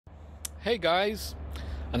Hey guys,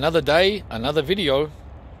 another day, another video.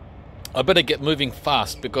 I better get moving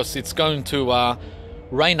fast because it's going to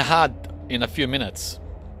rain hard in a few minutes.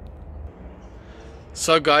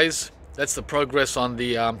 So guys, that's the progress on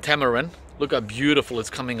the tamarin. Look how beautiful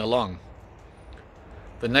it's coming along.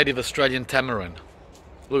 The native Australian tamarin.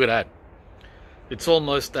 Look at that. It's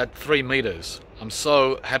almost at 3 meters. I'm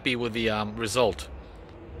so happy with the result.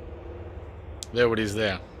 There it is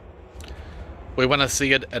there. We want to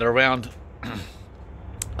see it at around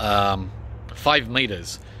 5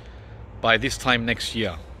 meters by this time next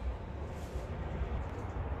year.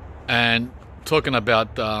 And talking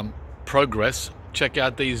about progress, check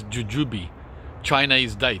out these jujube,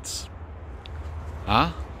 Chinese dates.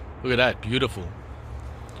 Huh? Look at that, beautiful.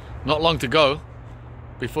 Not long to go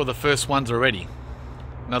before the first ones are ready.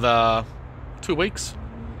 Another 2 weeks.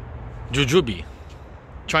 Jujube,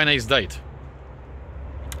 Chinese date.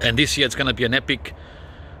 And this year it's going to be an epic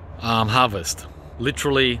harvest.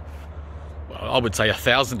 Literally, I would say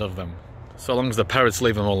 1,000 of them. So long as the parrots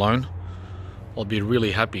leave them alone, I'll be really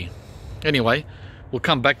happy. Anyway, we'll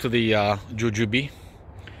come back to the jujube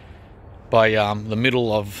by the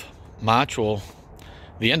middle of March or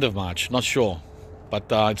the end of March, not sure. But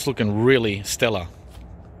it's looking really stellar.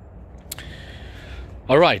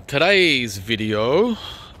 Alright, today's video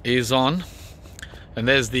is on, and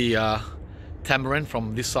there's the tamarin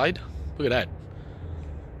from this side. Look at that.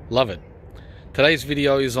 Love it. Today's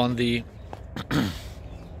video is on the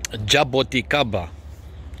JABOTICABA.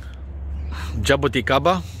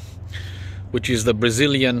 JABOTICABA, which is the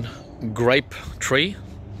Brazilian grape tree.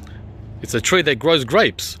 It's a tree that grows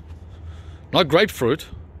grapes. Not grapefruit,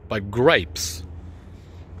 but grapes.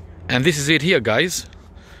 And this is it here, guys.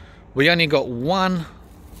 We only got one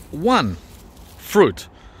fruit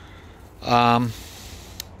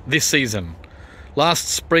this season. Last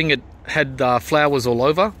spring it had flowers all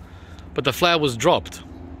over, but the flowers dropped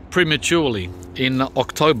prematurely in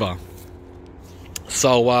October.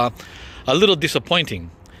 So a little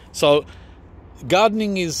disappointing. So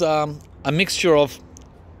gardening is a mixture of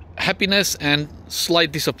happiness and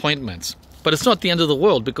slight disappointments. But it's not the end of the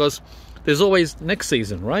world because there's always next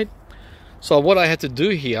season, right? So what I had to do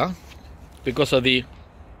here, because of the,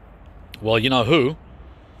 well, you know who,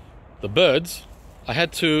 the birds, I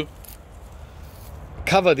had to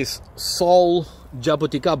cover this sole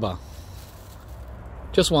JABOTICABA.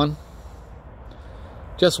 Just one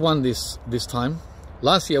this time.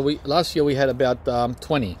 Last year we had about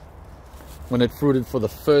 20 when it fruited for the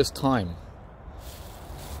first time.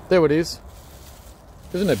 There it is.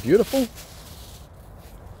 Isn't it beautiful?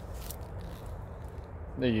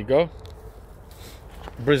 There you go.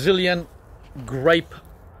 Brazilian grape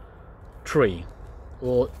tree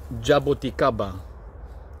or JABOTICABA.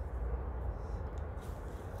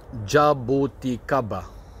 JABOTICABA.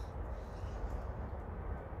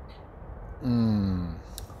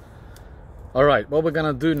 Alright, what we're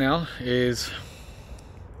gonna do now is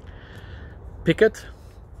pick it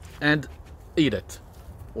and eat it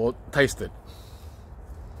or taste it.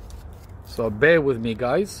 So bear with me,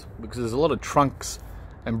 guys, because there's a lot of trunks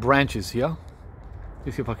and branches here.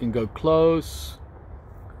 Let's see if I can go close,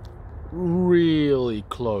 really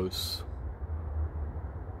close.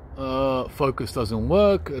 Focus doesn't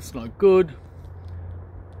work, it's not good.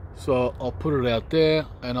 So I'll put it out there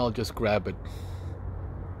and I'll just grab it.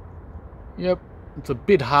 Yep, it's a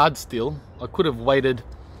bit hard still. I could have waited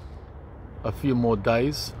a few more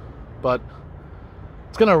days, but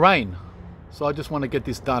it's gonna rain. So I just want to get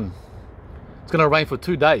this done. It's gonna rain for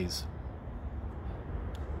 2 days.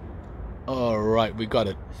 Alright, we got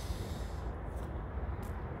it.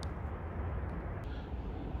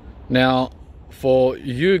 Now, for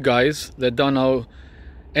you guys that don't know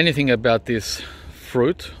anything about this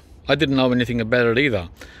fruit, I didn't know anything about it either.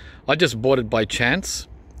 I just bought it by chance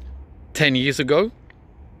 10 years ago.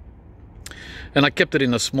 And I kept it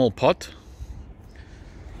in a small pot.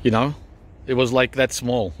 You know, it was like that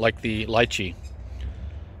small, like the lychee.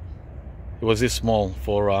 It was this small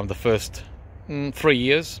for the first 3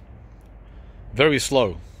 years. Very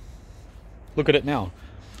slow. Look at it now,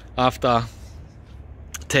 after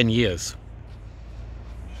 10 years.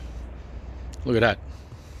 Look at that.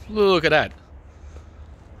 Look at that.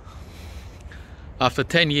 After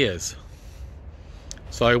 10 years.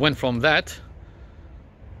 So I went from that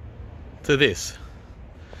to this.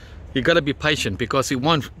 You got to be patient because it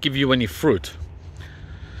won't give you any fruit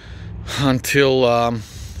until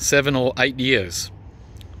 7 or 8 years.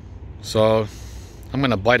 So I'm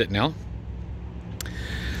going to bite it now.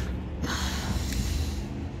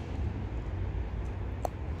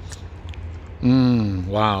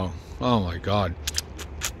 Wow. Oh my God.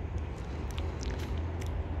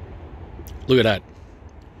 Look at that.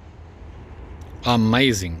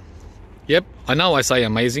 Amazing. Yep, I know I say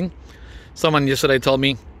amazing. Someone yesterday told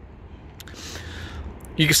me,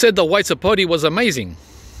 you said the white sapote was amazing.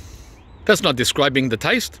 That's not describing the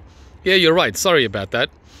taste. Yeah, you're right. Sorry about that.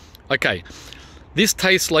 Okay. This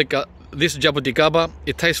tastes like this jaboticaba,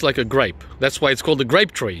 it tastes like a grape. That's why it's called a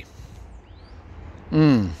grape tree.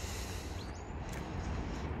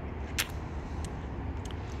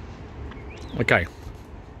 Okay.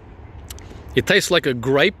 It tastes like a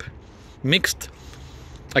grape mixed.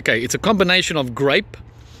 Okay, it's a combination of grape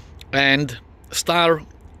and star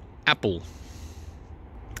apple.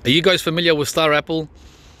 Are you guys familiar with star apple?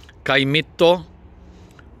 Caimito.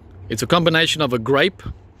 It's a combination of a grape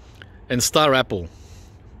and star apple.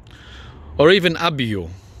 Or even abio,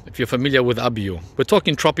 if you're familiar with abio. We're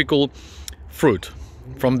talking tropical fruit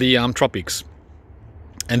from the tropics.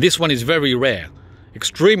 And this one is very rare,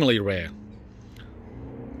 extremely rare.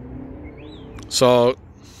 So,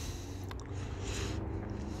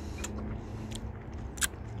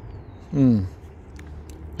 and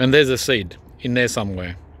there's a seed in there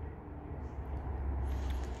somewhere.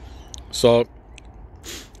 So,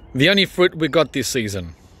 the only fruit we got this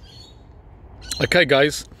season. Okay,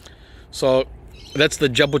 guys. So, that's the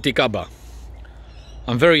jaboticaba.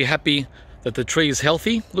 I'm very happy that the tree is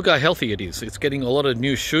healthy. Look how healthy it is. It's getting a lot of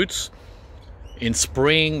new shoots in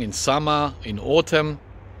spring, in summer, in autumn.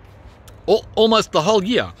 Almost the whole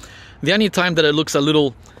year. The only time that it looks a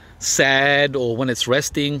little sad or when it's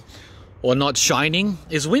resting or not shining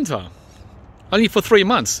is winter. Only for 3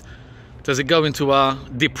 months does it go into a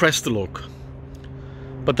depressed look.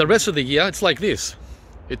 But the rest of the year, it's like this.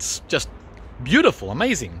 It's just beautiful,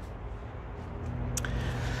 amazing.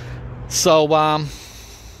 So,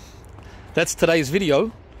 that's today's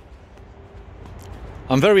video.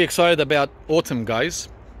 I'm very excited about autumn, guys.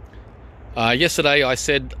 Yesterday I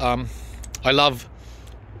said I love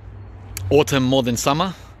autumn more than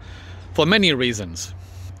summer for many reasons.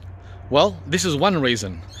 Well, this is one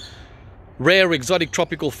reason. Rare exotic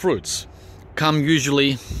tropical fruits come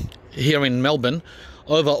usually here in Melbourne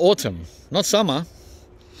over autumn, not summer.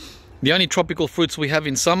 The only tropical fruits we have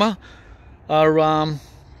in summer are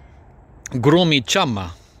grumi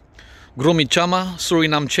chama,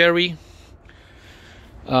 Suriname cherry,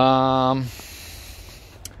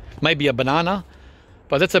 maybe a banana,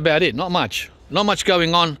 but that's about it. Not much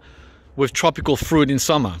going on with tropical fruit in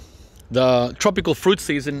summer. The tropical fruit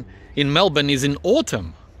season in Melbourne is in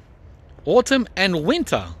autumn and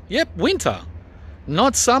winter. Yep, winter,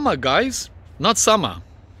 not summer, guys, not summer.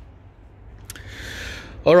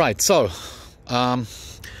 All right, so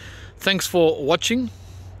thanks for watching.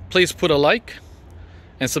 Please put a like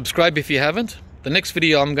and subscribe if you haven't. The next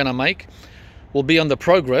video I'm gonna make will be on the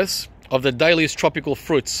progress of the Daly's tropical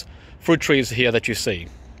fruit trees here that you see.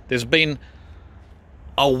 There's been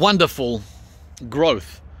a wonderful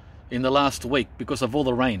growth in the last week because of all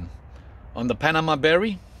the rain on the Panama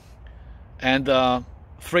berry and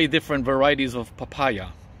 3 different varieties of papaya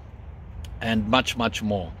and much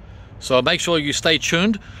more. So make sure you stay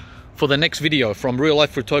tuned for the next video from Real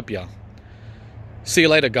Life Fruitopia. See you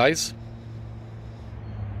later, guys.